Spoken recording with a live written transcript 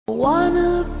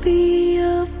wanna be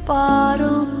a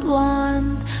bottle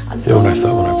blonde. You know what I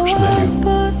thought when I first met you?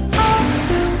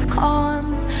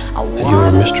 That you were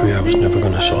a mystery I was never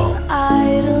gonna solve.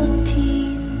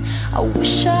 I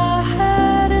wish I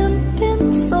hadn't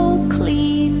been so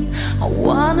clean. I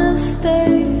wanna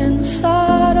stay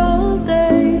inside all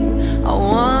day. I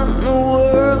want the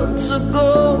world to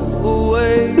go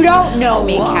away. You don't know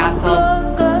me, Castle.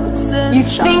 You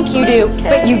think you do,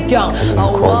 but you don't. And then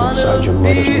you crawled inside your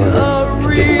mother's murder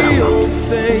and didn't come out.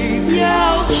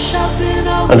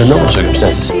 Under normal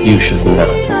circumstances, you should not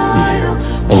be here.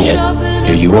 And yet,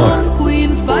 here you are.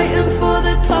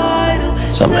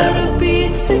 Some have it.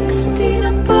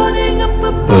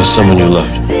 It was someone you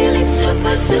loved.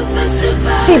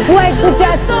 She bled to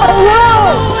death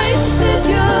alone!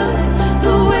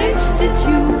 The wasted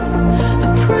youth, the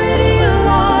pretty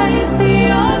lies, the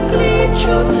ugly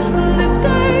truth. And the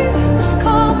day has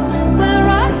come where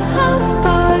I have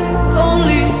died,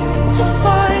 only to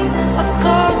find I've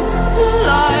come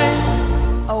alive.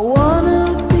 I wanna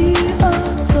be a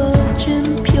virgin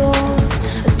pure,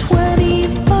 a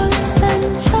 21st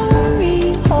century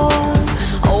whore.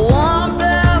 I wanna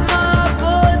bear my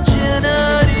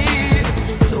virginity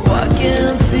so I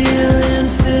can feel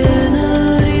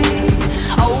infinity.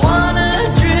 I wanna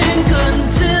drink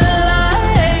until I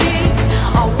ache.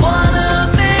 I wanna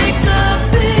make a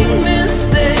big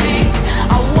mistake.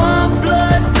 I want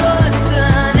blood, guts,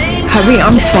 and ain't Harvey,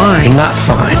 I'm fine. You're not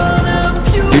fine.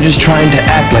 You're just trying to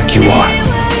act like you are.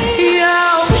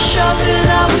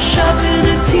 I wish I've been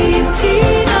a teen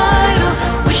idol.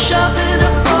 Wish I've been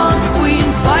a front queen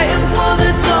fighting for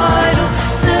the title.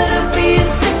 Instead of being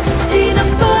 16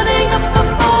 and burning up a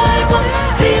Bible,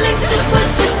 feeling super,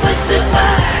 super,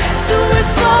 super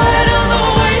suicidal. The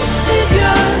wasted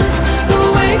years, the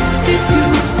wasted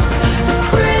youth, the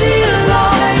pretty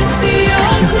lies, the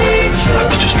ugly truth. I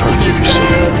was just trying to give you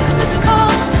something. Has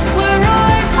come where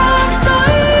I have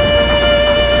died,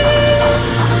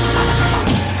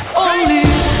 only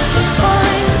to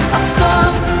find I've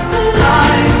come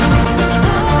alive.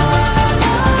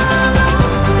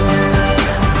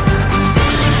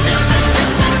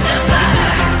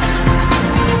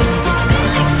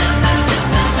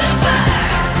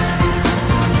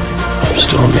 I'm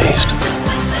still amazed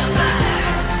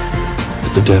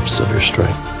at the depths of your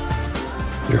strength,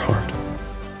 your heart.